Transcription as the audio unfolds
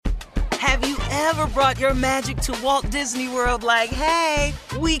Have you ever brought your magic to Walt Disney World like, hey,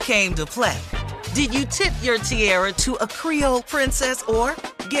 we came to play? Did you tip your tiara to a Creole princess or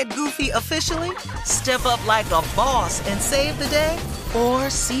get goofy officially? Step up like a boss and save the day? Or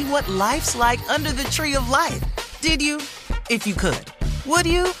see what life's like under the tree of life? Did you? If you could. Would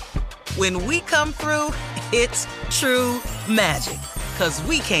you? When we come through, it's true magic. 'Cause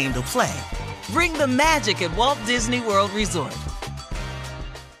we came to play. Bring the magic at Walt Disney World Resort.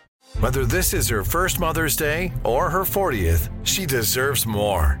 Whether this is her first Mother's Day or her 40th, she deserves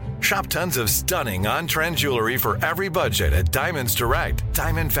more. Shop tons of stunning on-trend jewelry for every budget at Diamonds Direct.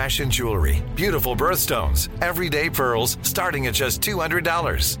 Diamond fashion jewelry, beautiful birthstones, everyday pearls starting at just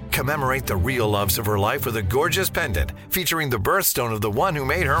 $200. Commemorate the real loves of her life with a gorgeous pendant featuring the birthstone of the one who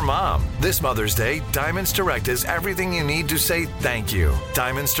made her mom. This Mother's Day, Diamonds Direct is everything you need to say thank you.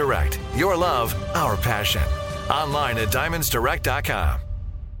 Diamonds Direct, your love, our passion. Online at diamondsdirect.com.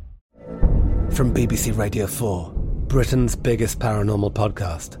 From BBC Radio 4, Britain's biggest paranormal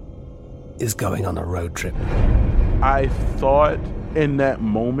podcast is going on a road trip. I thought in that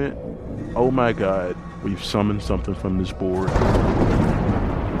moment, oh my God, we've summoned something from this board.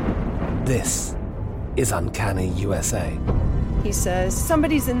 This is Uncanny USA. He says,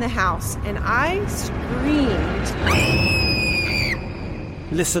 somebody's in the house, and I screamed.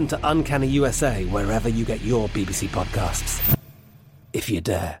 Listen to Uncanny USA wherever you get your BBC podcasts, if you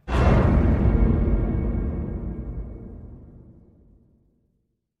dare.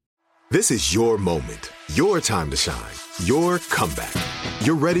 This is your moment, your time to shine, your comeback.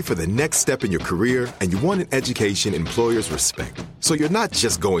 You're ready for the next step in your career, and you want an education employers respect. So you're not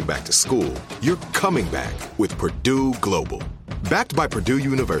just going back to school, you're coming back with Purdue Global. Backed by Purdue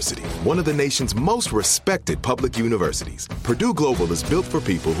University, one of the nation's most respected public universities, Purdue Global is built for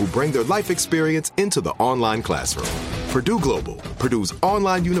people who bring their life experience into the online classroom. Purdue Global, Purdue's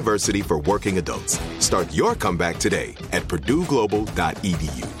online university for working adults. Start your comeback today at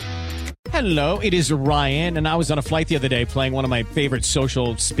purdueglobal.edu. Hello, it is Ryan, and I was on a flight the other day playing one of my favorite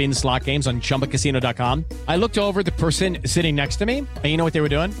social spin slot games on ChumbaCasino.com. I looked over at the person sitting next to me, and you know what they were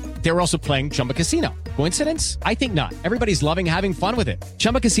doing? They were also playing Chumba Casino. Coincidence? I think not. Everybody's loving having fun with it.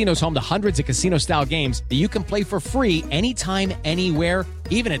 Chumba Casino is home to hundreds of casino-style games that you can play for free anytime, anywhere,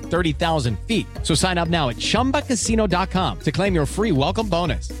 even at 30,000 feet. So sign up now at ChumbaCasino.com to claim your free welcome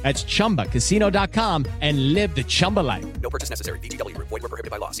bonus. That's ChumbaCasino.com and live the Chumba life. No purchase necessary. VGW. Void where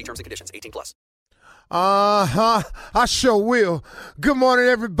prohibited by law. See terms and conditions. 18+. I sure will. Good morning,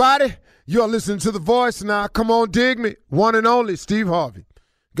 everybody. You're listening to The Voice now. Come on, dig me. One and only Steve Harvey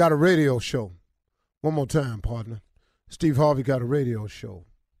got a radio show. One more time, partner. Steve Harvey got a radio show.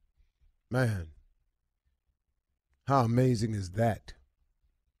 Man, how amazing is that?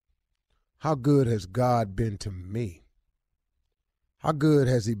 How good has God been to me? How good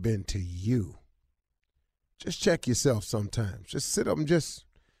has he been to you? Just check yourself sometimes. Just sit up and just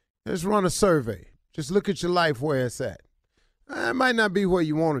run a survey. Just look at your life where it's at. It might not be where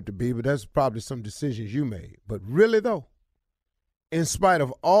you want it to be, but that's probably some decisions you made. But really, though, in spite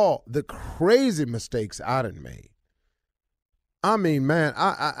of all the crazy mistakes I done made, I mean, man,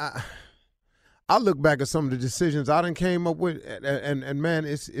 I look back at some of the decisions I done came up with, and man,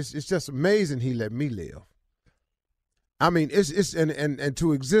 it's just amazing he let me live. I mean, and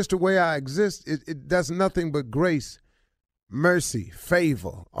to exist the way I exist, that's nothing but grace, mercy,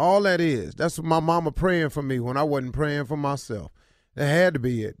 favor. All that is. That's what my mama praying for me when I wasn't praying for myself. That had to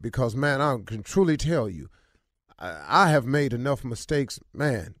be it, because man, I can truly tell you, I have made enough mistakes,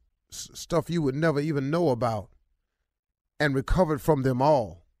 man, stuff you would never even know about, and recovered from them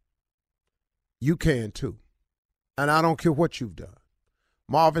all. You can too. And I don't care what you've done.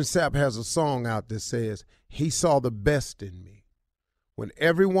 Marvin Sapp has a song out that says, he saw the best in me when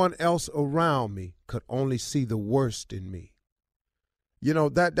everyone else around me could only see the worst in me. You know,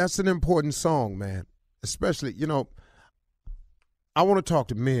 that's an important song, man. Especially, you know, I want to talk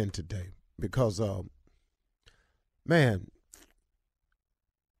to men today because, man,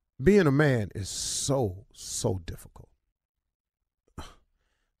 being a man is so difficult.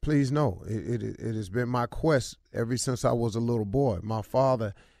 Please know, it has been my quest ever since I was a little boy. My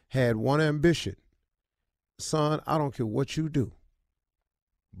father had one ambition. Son, I don't care what you do,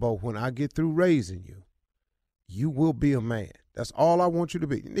 but when I get through raising you, you will be a man. That's all I want you to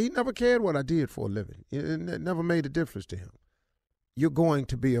be. He never cared what I did for a living. It never made a difference to him. You're going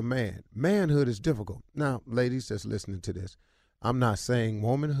to be a man. Manhood is difficult. Now, ladies that's listening to this, I'm not saying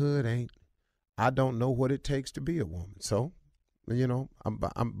womanhood ain't. I don't know what it takes to be a woman. So, you know,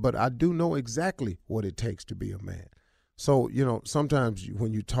 but I do know exactly what it takes to be a man. So, you know, sometimes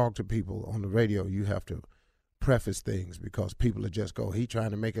when you talk to people on the radio, you have to preface things because people are just go, he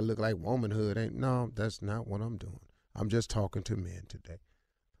trying to make it look like womanhood. No, that's not what I'm doing. I'm just talking to men today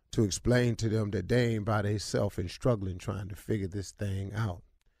to explain to them that they ain't by themselves and struggling trying to figure this thing out,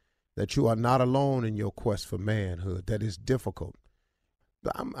 that you are not alone in your quest for manhood, that it's difficult.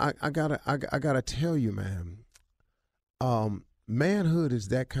 But I gotta tell you, man, manhood is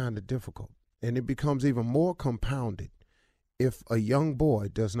that kind of difficult, and it becomes even more compounded if a young boy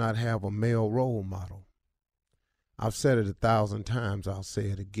does not have a male role model. I've said it 1,000 times, I'll say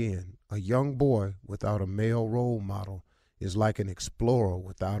it again. A young boy without a male role model is like an explorer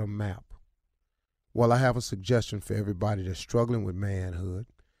without a map. Well, I have a suggestion for everybody that's struggling with manhood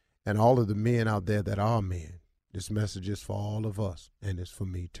and all of the men out there that are men. This message is for all of us, and it's for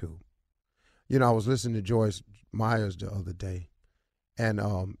me too. You know, I was listening to Joyce Myers the other day, and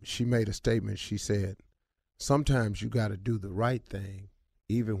she made a statement. She said, sometimes you got to do the right thing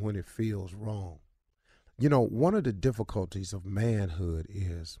even when it feels wrong. You know, one of the difficulties of manhood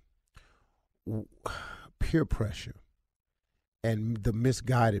is peer pressure and the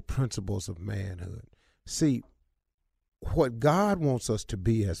misguided principles of manhood. See, what God wants us to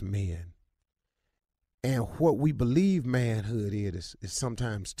be as men and what we believe manhood is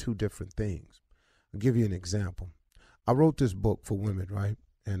sometimes two different things. I'll give you an example. I wrote this book for women, right?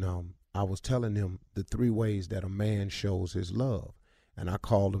 And I was telling them the 3 ways that a man shows his love. And I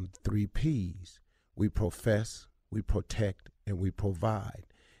call them 3 Ps. We profess, we protect, and we provide.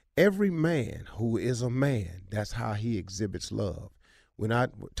 Every man who is a man, that's how he exhibits love. We're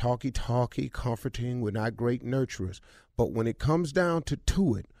not talky, comforting. We're not great nurturers. But when it comes down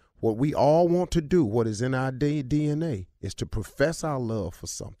to it, what we all want to do, what is in our DNA, is to profess our love for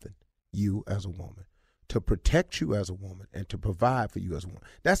something, you as a woman, to protect you as a woman, and to provide for you as a woman.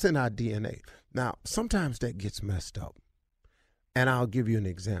 That's in our DNA. Now, sometimes that gets messed up. And I'll give you an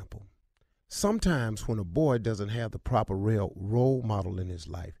example. Sometimes when a boy doesn't have the proper role model in his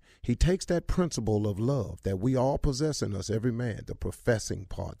life, he takes that principle of love that we all possess in us, every man, the professing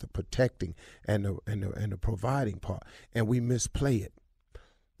part, the protecting, and the providing part, and we misplay it.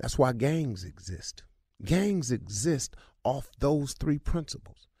 That's why gangs exist. Gangs exist off those 3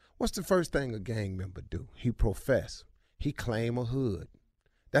 principles. What's the first thing a gang member do? He profess. He claim a hood.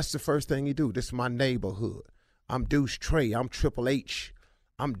 That's the first thing he do. This is my neighborhood. I'm Deuce Trey. I'm Triple H.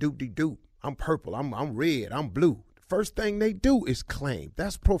 I'm Doop-de-Doop. I'm purple. I'm red. I'm blue. The first thing they do is claim.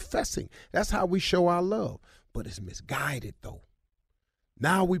 That's professing. That's how we show our love. But it's misguided, though.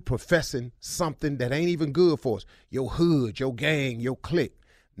 Now we professing something that ain't even good for us. Your hood, your gang, your clique.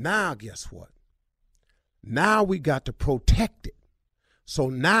 Now, guess what? Now we got to protect it. So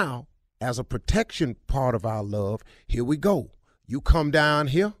now, as a protection part of our love, here we go. You come down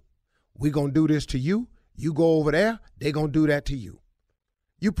here, we going to do this to you. You go over there, they going to do that to you.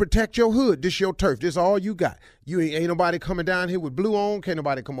 You protect your hood. This your turf. This all you got. You ain't nobody coming down here with blue on. Can't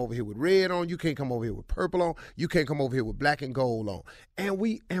nobody come over here with red on. You can't come over here with purple on. You can't come over here with black and gold on. And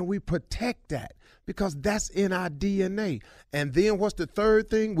we protect that because that's in our DNA. And then what's the third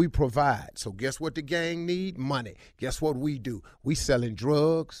thing? We provide. So guess what the gang need? Money. Guess what we do? We selling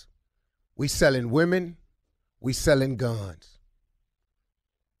drugs. We selling women. We selling guns.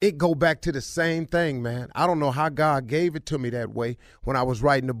 It go back to the same thing, man. I don't know how God gave it to me that way when I was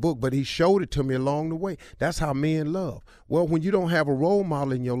writing the book, but he showed it to me along the way. That's how men love. Well, when you don't have a role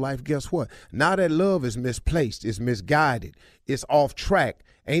model in your life, guess what? Now that love is misplaced, it's misguided, it's off track.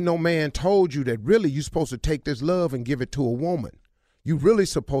 Ain't no man told you that really you're supposed to take this love and give it to a woman. You really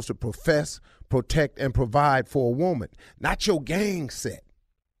supposed to profess, protect, and provide for a woman, not your gang set.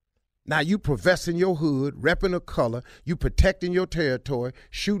 Now you professing your hood, repping a color, you protecting your territory,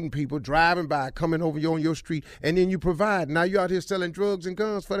 shooting people, driving by, coming over you on your street, and then you provide. Now you out here selling drugs and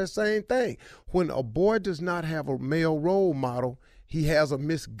guns for the same thing. When a boy does not have a male role model, he has a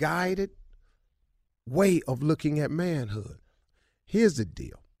misguided way of looking at manhood. Here's the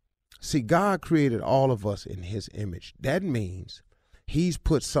deal. See, God created all of us in his image. That means he's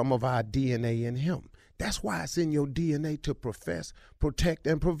put some of our DNA in him. That's why it's in your DNA to profess, protect,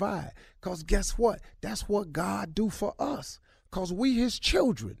 and provide. Because guess what? That's what God do for us. Because we his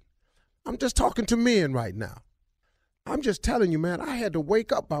children. I'm just talking to men right now. I'm just telling you, man, I had to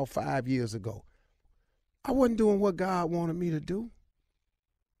wake up about 5 years ago. I wasn't doing what God wanted me to do.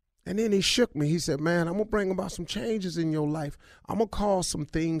 And then he shook me. He said, man, I'm going to bring about some changes in your life. I'm going to cause some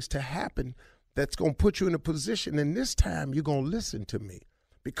things to happen that's going to put you in a position. And this time you're going to listen to me.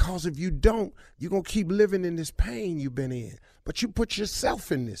 Because if you don't, you're going to keep living in this pain you've been in. But you put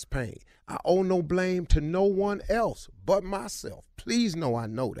yourself in this pain. I owe no blame to no one else but myself. Please know I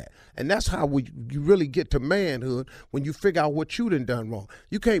know that. And that's how you really get to manhood, when you figure out what you done wrong.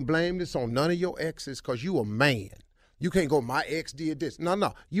 You can't blame this on none of your exes because you a man. You can't go, my ex did this.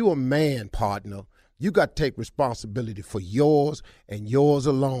 No, you a man, partner. You got to take responsibility for yours and yours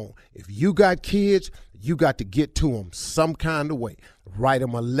alone. If you got kids, you got to get to them some kind of way. Write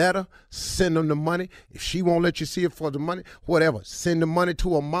them a letter, send them the money. If she won't let you see it for the money, whatever, send the money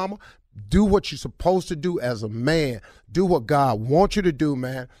to her mama. Do what you're supposed to do as a man. Do what God wants you to do,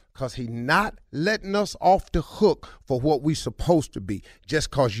 man, because he not letting us off the hook for what we supposed to be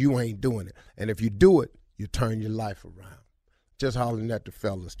just because you ain't doing it. And if you do it, you turn your life around. Just hollering at the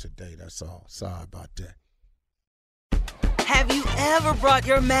fellas today, that's all. Sorry about that. Have you ever brought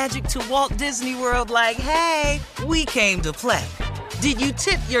your magic to Walt Disney World like, hey, we came to play? Did you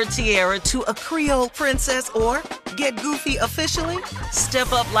tip your tiara to a Creole princess or get goofy officially?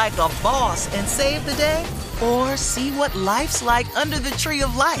 Step up like a boss and save the day? Or see what life's like under the tree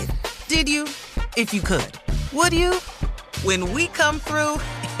of life? Did you? If you could. Would you? When we come through,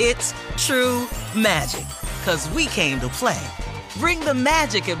 it's true magic. 'Cause we came to play. Bring the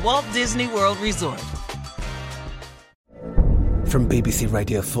magic at Walt Disney World Resort. From BBC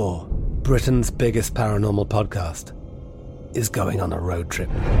Radio 4, Britain's biggest paranormal podcast is going on a road trip.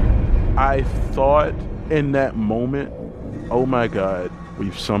 I thought in that moment, oh my God,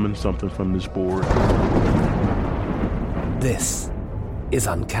 we've summoned something from this board. This is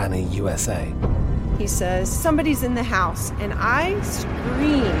Uncanny USA. He says, somebody's in the house, and I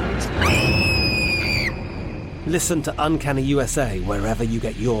screamed. Listen to Uncanny USA wherever you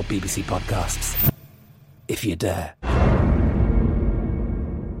get your BBC podcasts, if you dare.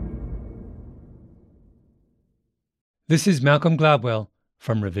 This is Malcolm Gladwell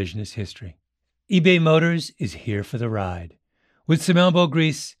from Revisionist History. eBay Motors is here for the ride. With some elbow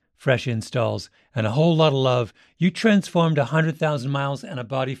grease, fresh installs, and a whole lot of love, you transformed 100,000 miles and a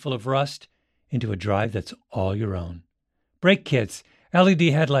body full of rust into a drive that's all your own. Brake kits, LED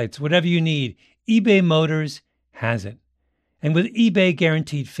headlights, whatever you need, eBay Motors has it. And with eBay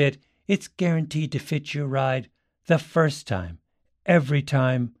Guaranteed Fit, it's guaranteed to fit your ride the first time, every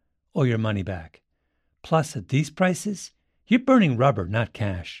time, or your money back. Plus, at these prices, you're burning rubber, not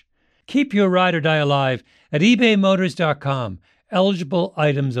cash. Keep your ride or die alive at ebaymotors.com. Eligible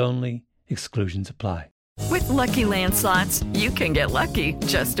items only. Exclusions apply. With Lucky Land Slots, you can get lucky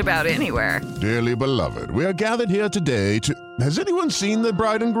just about anywhere. Dearly beloved, we are gathered here today to... Has anyone seen the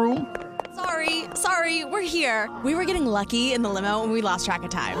bride and groom? Sorry, we're here. We were getting lucky in the limo and we lost track of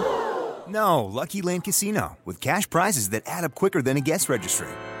time. No, Lucky Land Casino, with cash prizes that add up quicker than a guest registry.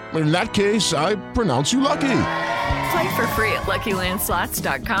 In that case, I pronounce you lucky. Play for free at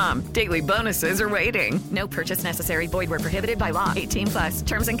LuckyLandSlots.com. Daily bonuses are waiting. No purchase necessary. Void where prohibited by law. 18+.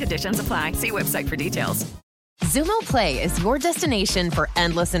 Terms and conditions apply. See website for details. Xumo Play is your destination for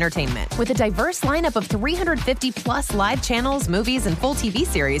endless entertainment. With a diverse lineup of 350-plus live channels, movies, and full TV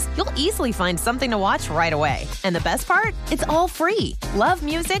series, you'll easily find something to watch right away. And the best part? It's all free. Love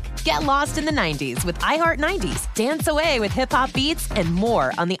music? Get lost in the 90s with iHeart 90s, dance away with hip-hop beats, and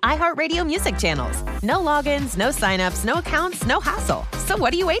more on the iHeartRadio music channels. No logins, no signups, no accounts, no hassle. So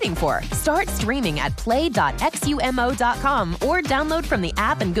what are you waiting for? Start streaming at play.xumo.com or download from the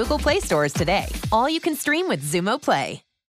app and Google Play stores today. All you can stream with Xumo Play.